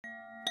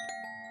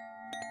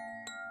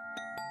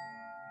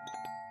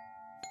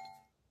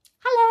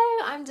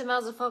I'm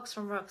Demelza Fox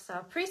from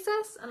Rockstar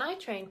Priestess, and I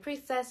train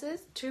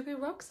priestesses to be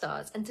rock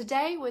stars. And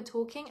today we're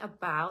talking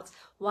about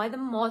why the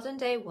modern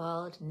day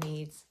world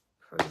needs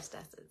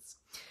priestesses.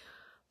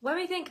 When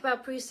we think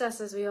about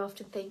priestesses, we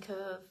often think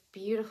of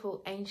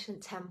beautiful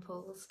ancient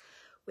temples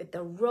with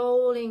the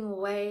rolling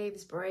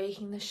waves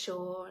breaking the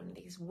shore and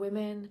these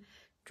women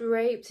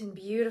draped in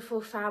beautiful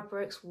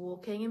fabrics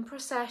walking in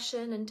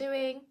procession and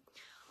doing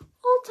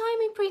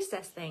old-timey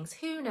priestess things.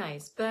 Who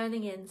knows?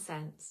 Burning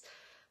incense,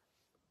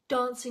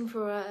 dancing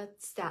for a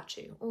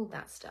statue, all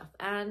that stuff.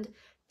 And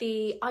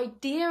the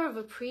idea of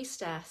a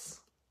priestess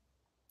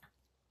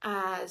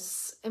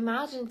as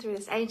imagined through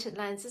this ancient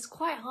lens is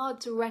quite hard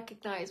to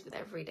recognize with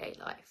everyday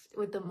life,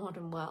 with the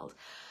modern world.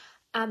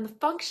 And the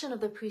function of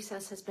the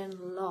priestess has been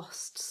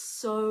lost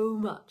so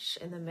much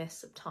in the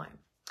mists of time.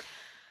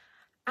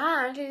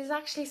 And it is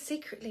actually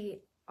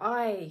secretly,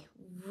 I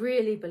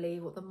really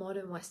believe, what the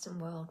modern Western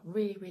world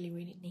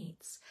really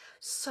needs.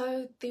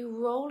 So the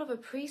role of a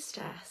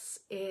priestess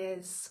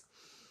is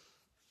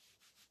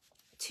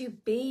to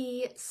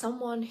be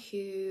someone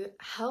who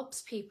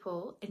helps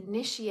people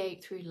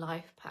initiate through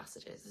life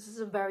passages. This is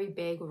a very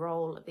big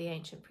role of the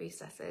ancient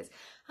priestesses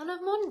and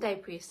of modern day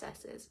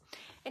priestesses.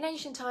 In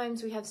ancient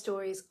times, we have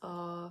stories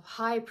of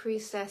high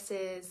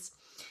priestesses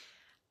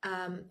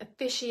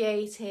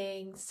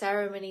officiating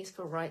ceremonies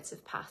for rites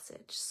of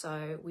passage.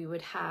 So we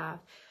would have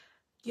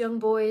young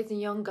boys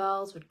and young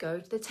girls would go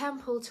to the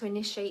temple to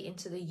initiate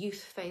into the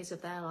youth phase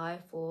of their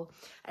life, or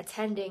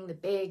attending the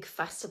big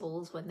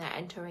festivals when they're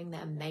entering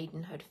their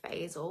maidenhood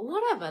phase, or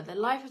whatever. The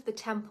life of the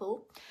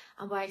temple,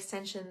 and by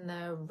extension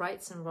the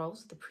rites and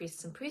roles of the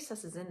priests and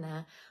priestesses in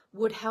there,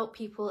 would help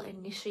people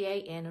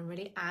initiate in and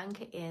really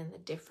anchor in the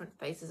different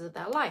phases of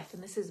their life.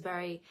 And this is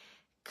very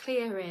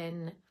clear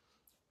in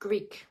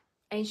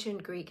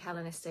ancient Greek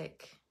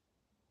Hellenistic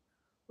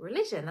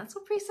religion. That's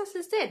what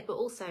priestesses did, but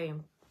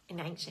also in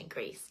ancient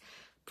Greece,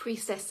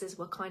 priestesses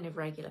were kind of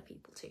regular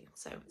people too.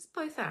 So it's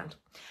both and.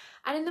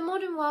 And in the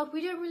modern world,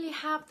 we don't really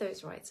have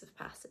those rites of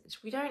passage.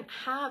 We don't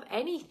have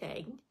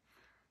anything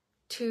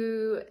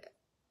to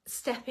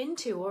step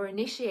into or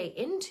initiate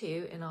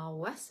into in our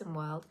Western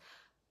world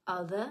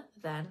other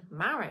than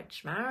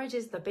marriage. Marriage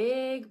is the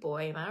big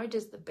boy. Marriage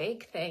is the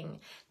big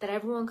thing that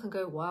everyone can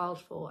go wild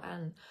for.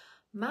 And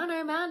man,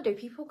 oh man, do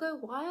people go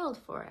wild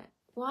for it.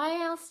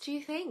 Why else do you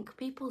think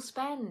people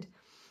spend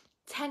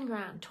 10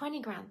 grand, 20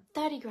 grand,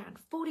 30 grand,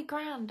 40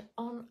 grand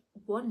on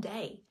one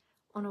day,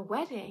 on a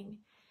wedding?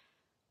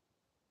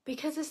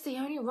 Because it's the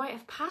only rite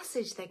of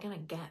passage they're going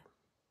to get.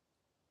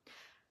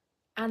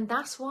 And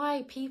that's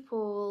why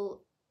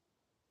people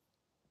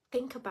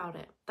think about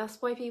it.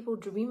 That's why people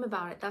dream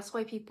about it. That's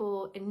why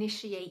people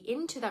initiate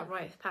into that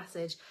rite of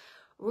passage,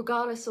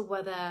 regardless of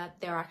whether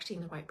they're actually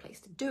in the right place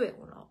to do it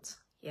or not.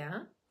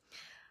 Yeah?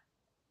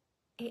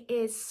 It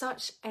is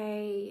such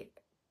a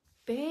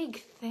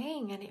big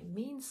thing, and it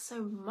means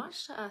so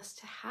much to us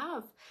to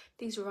have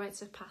these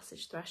rites of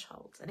passage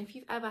thresholds. And if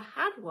you've ever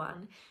had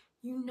one,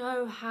 you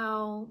know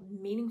how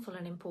meaningful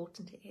and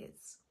important it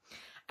is.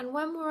 And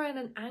when we're in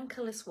an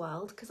anchorless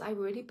world, because I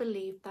really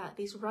believe that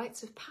these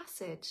rites of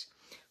passage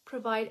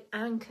provide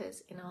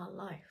anchors in our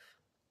life.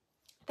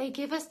 They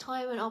give us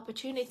time and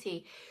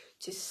opportunity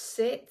to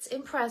sit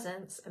in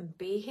presence and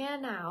be here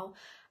now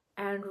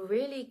and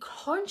really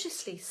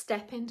consciously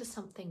step into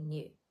something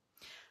new.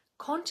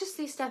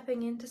 Consciously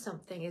stepping into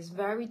something is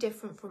very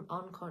different from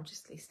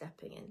unconsciously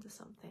stepping into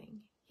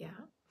something. Yeah.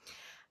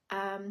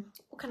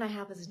 What can I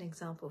have as an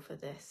example for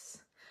this?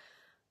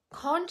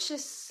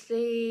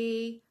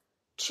 Consciously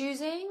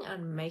choosing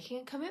and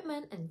making a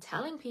commitment and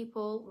telling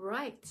people,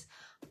 right,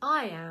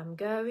 I am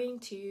going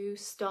to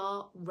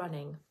start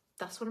running.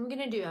 That's what I'm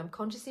going to do. I'm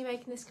consciously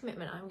making this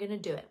commitment. I'm going to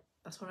do it.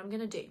 That's what I'm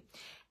going to do.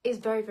 It's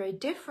very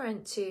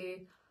different to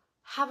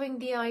having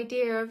the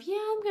idea of, yeah,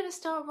 I'm going to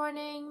start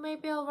running.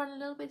 Maybe I'll run a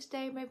little bit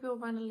today. Maybe I'll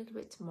run a little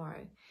bit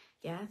tomorrow.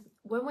 Yeah.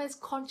 When there's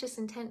conscious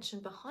intention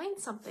behind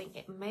something,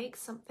 it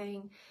makes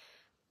something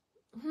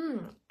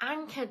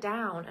anchor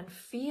down and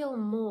feel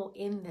more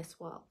in this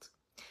world.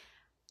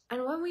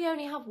 And when we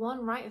only have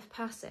one rite of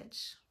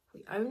passage,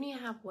 we only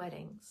have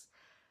weddings,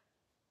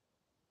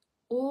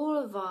 all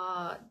of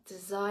our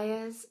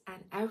desires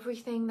and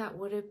everything that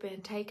would have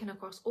been taken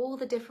across all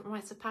the different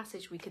rites of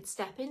passage we could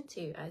step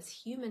into as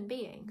human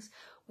beings.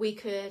 We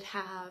could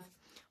have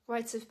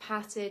rites of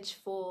passage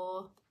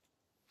for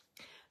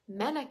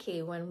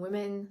menarche, when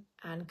women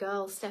and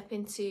girls step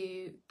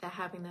into they're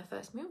having their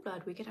first moon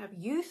blood. We could have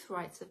youth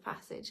rites of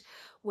passage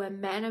where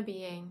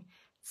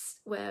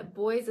where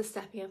boys are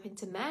stepping up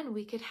into men.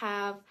 We could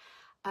have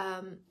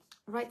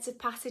rites of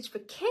passage for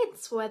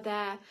kids where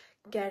they're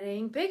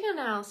getting bigger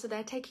now, so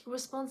they're taking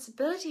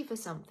responsibility for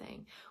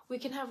something. We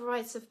can have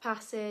rites of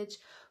passage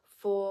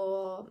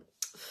for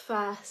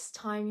first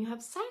time you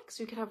have sex.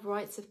 We could have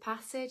rites of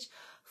passage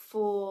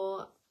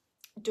for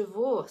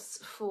divorce,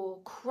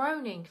 for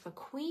croning, for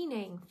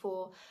queening,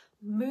 for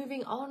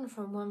moving on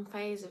from one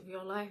phase of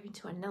your life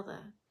into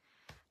another.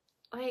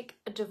 Like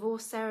a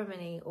divorce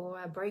ceremony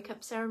or a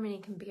breakup ceremony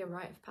can be a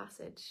rite of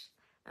passage.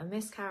 A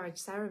miscarriage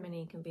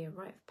ceremony can be a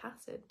rite of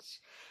passage.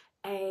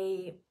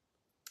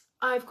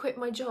 I've quit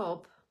my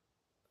job,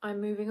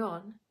 I'm moving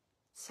on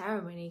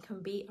ceremony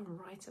can be a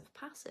rite of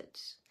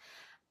passage.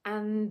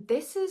 And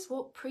this is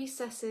what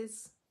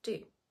priestesses do.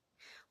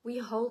 We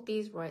hold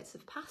these rites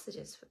of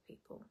passages for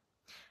people.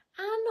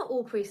 And not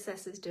all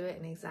priestesses do it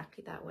in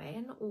exactly that way.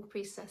 And not all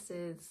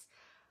priestesses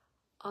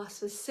are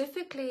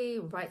specifically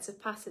rites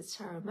of passage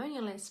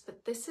ceremonialists,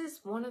 but this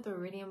is one of the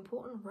really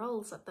important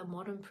roles that the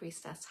modern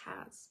priestess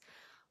has.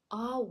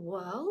 Our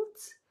world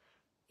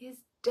is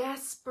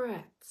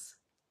desperate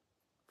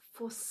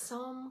for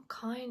some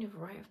kind of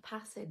rite of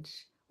passage.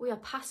 We are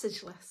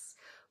passageless.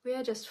 We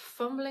are just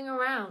fumbling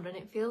around and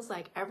it feels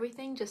like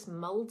everything just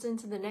molds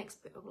into the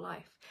next bit of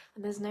life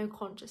and there's no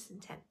conscious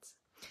intent.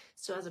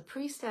 So as a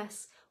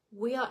priestess,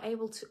 we are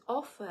able to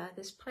offer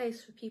this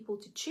place for people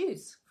to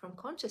choose from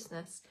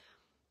consciousness.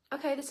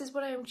 Okay, this is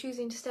what I am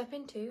choosing to step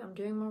into. I'm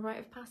doing my rite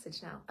of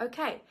passage now.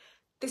 Okay,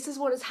 this is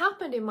what has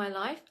happened in my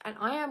life and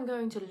I am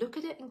going to look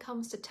at it and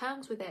come to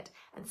terms with it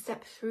and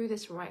step through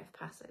this rite of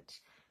passage.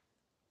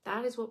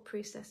 That is what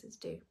priestesses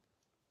do.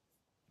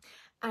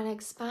 And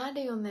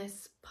expanding on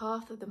this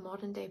path of the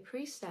modern day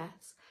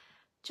priestess,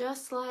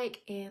 just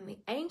like in the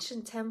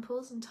ancient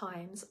temples and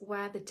times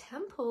where the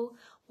temple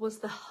was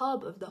the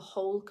hub of the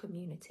whole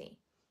community.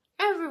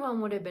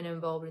 Everyone would have been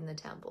involved in the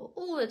temple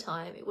all the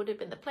time. It would have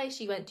been the place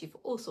you went to for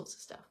all sorts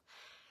of stuff.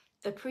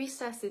 The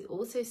priestess is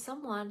also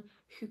someone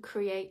who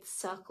creates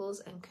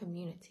circles and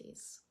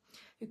communities,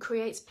 who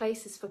creates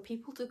places for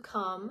people to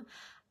come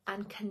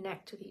and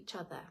connect with each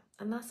other.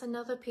 And that's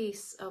another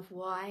piece of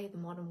why the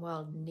modern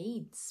world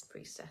needs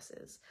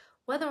priestesses,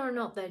 whether or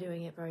not they're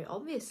doing it very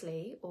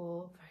obviously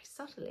or very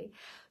subtly,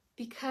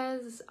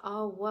 because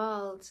our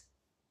world,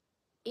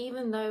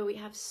 even though we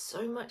have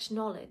so much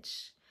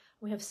knowledge,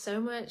 we have so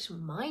much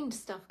mind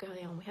stuff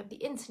going on, we have the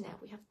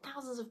internet, we have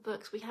thousands of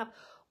books, we have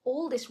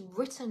all this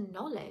written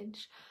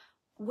knowledge,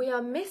 we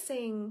are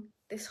missing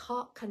this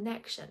heart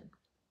connection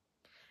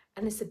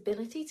and this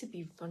ability to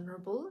be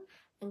vulnerable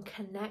and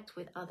connect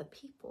with other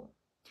people.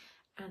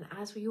 And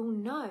as we all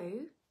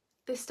know,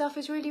 this stuff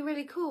is really,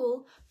 really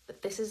cool,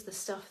 but this is the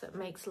stuff that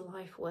makes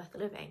life worth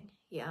living,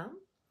 yeah?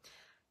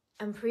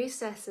 And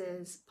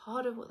priestesses,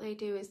 part of what they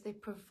do is they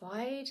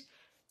provide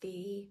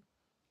the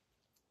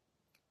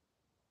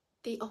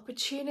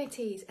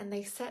opportunities and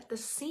they set the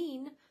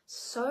scene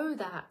so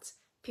that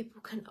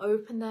people can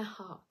open their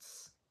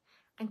hearts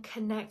and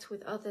connect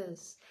with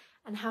others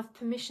and have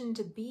permission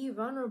to be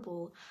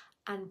vulnerable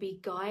and be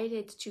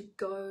guided to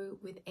go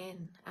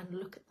within and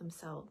look at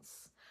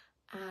themselves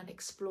and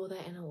explore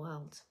their inner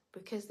world.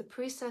 Because the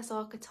priestess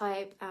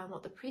archetype and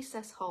what the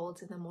priestess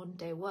holds in the modern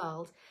day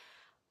world,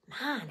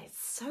 man,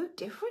 it's so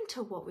different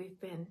to what we've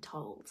been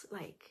told,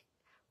 like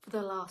for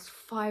the last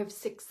 5,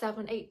 6,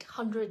 7,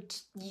 800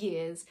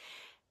 years.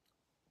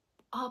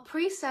 Our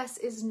priestess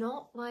is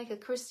not like a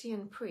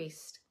Christian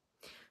priest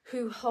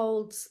who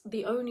holds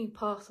the only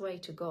pathway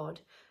to God,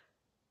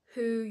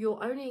 who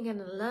you're only going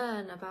to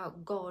learn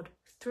about God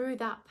through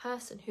that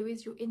person who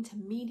is your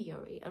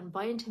intermediary. And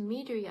by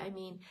intermediary, I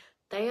mean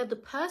they are the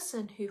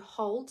person who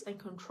holds and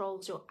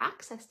controls your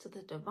access to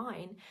the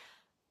divine.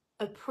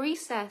 A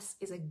priestess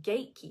is a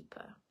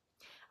gatekeeper.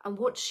 And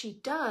what she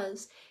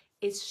does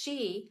is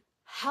she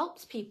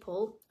helps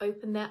people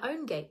open their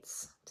own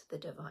gates to the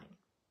divine.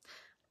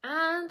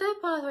 And their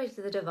pathway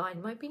to the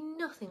divine might be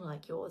nothing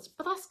like yours,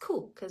 but that's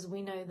cool because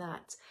we know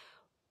that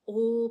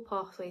all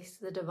pathways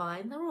to the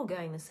divine, they're all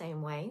going the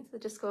same way.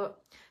 They've just got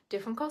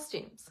different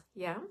costumes,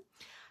 yeah?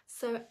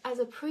 So as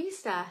a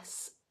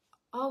priestess,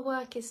 our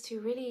work is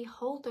to really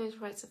hold those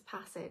rites of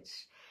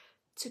passage,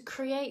 to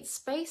create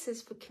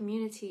spaces for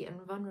community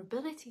and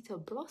vulnerability to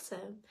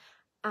blossom,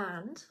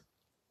 and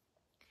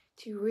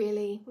to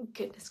really,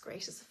 goodness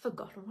gracious, I've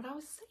forgotten what I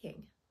was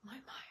saying, my.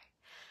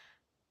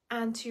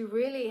 And to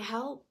really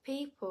help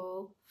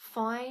people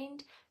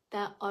find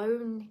their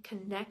own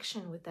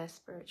connection with their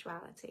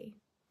spirituality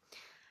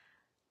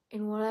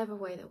in whatever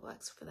way that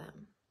works for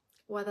them.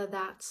 Whether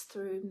that's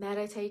through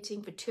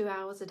meditating for 2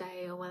 hours a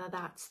day or whether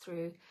that's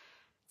through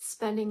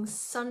spending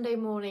Sunday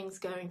mornings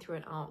going through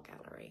an art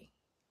gallery.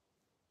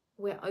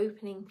 We're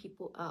opening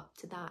people up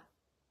to that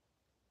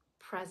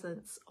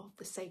presence of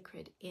the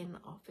sacred in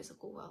our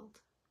physical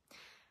world.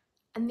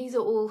 And these are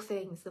all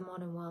things the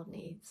modern world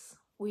needs.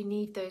 We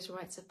need those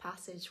rites of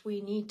passage. We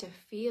need to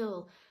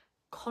feel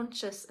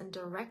conscious and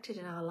directed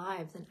in our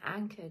lives and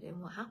anchored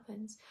in what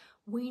happens.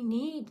 We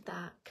need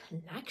that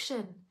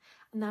connection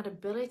and that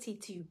ability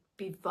to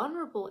be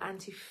vulnerable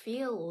and to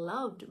feel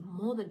loved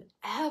more than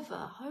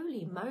ever.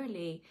 Holy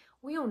moly.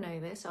 We all know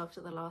this after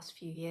the last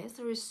few years.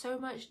 There is so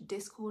much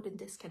discord and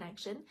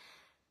disconnection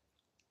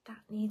that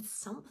needs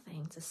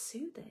something to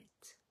soothe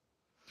it.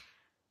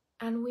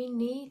 And we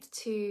need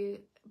to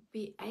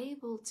be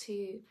able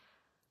to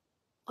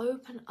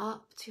open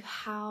up to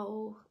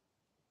how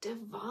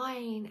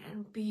divine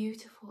and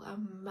beautiful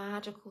and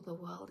magical the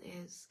world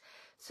is,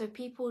 so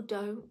people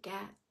don't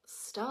get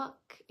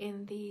stuck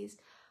in these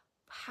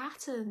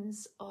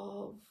patterns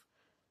of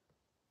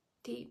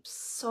deep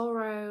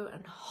sorrow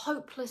and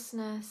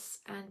hopelessness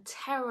and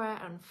terror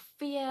and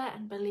fear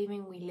and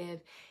believing we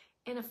live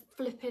in a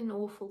flippin'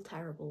 awful,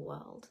 terrible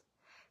world.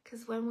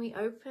 Because when we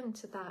open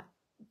to that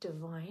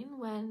divine,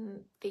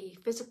 when the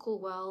physical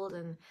world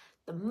and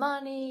the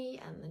money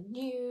and the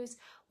news,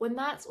 when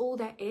that's all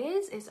there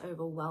is, it's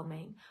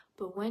overwhelming.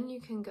 But when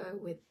you can go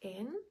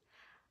within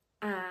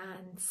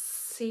and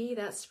see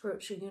that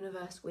spiritual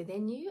universe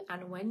within you,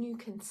 and when you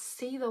can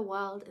see the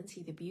world and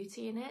see the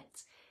beauty in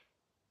it,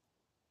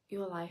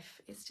 your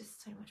life is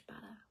just so much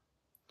better.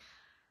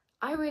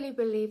 I really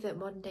believe that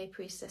modern day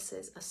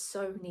priestesses are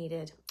so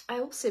needed. I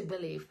also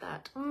believe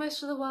that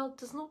most of the world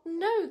does not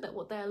know that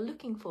what they are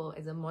looking for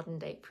is a modern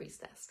day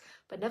priestess.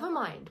 But never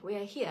mind, we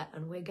are here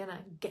and we're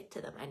gonna get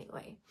to them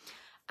anyway.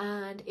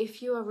 And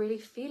if you are really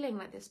feeling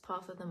like this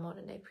path of the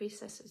modern day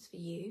priestess is for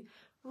you,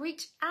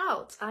 reach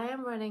out. I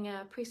am running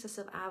a Priestess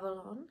of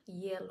Avalon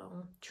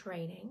year-long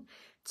training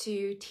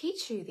to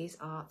teach you these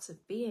arts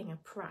of being a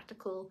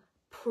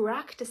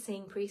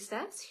practicing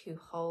priestess who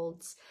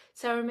holds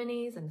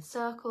ceremonies and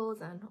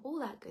circles and all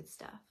that good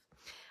stuff.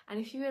 And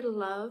if you would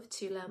love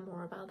to learn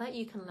more about that,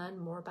 you can learn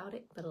more about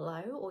it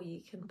below, or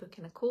you can book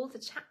in a call to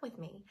chat with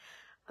me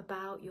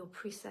about your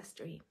priestess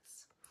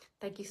dreams.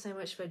 Thank you so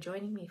much for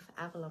joining me for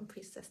Avalon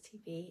Priestess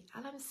TV,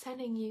 and I'm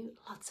sending you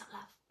lots of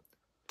love.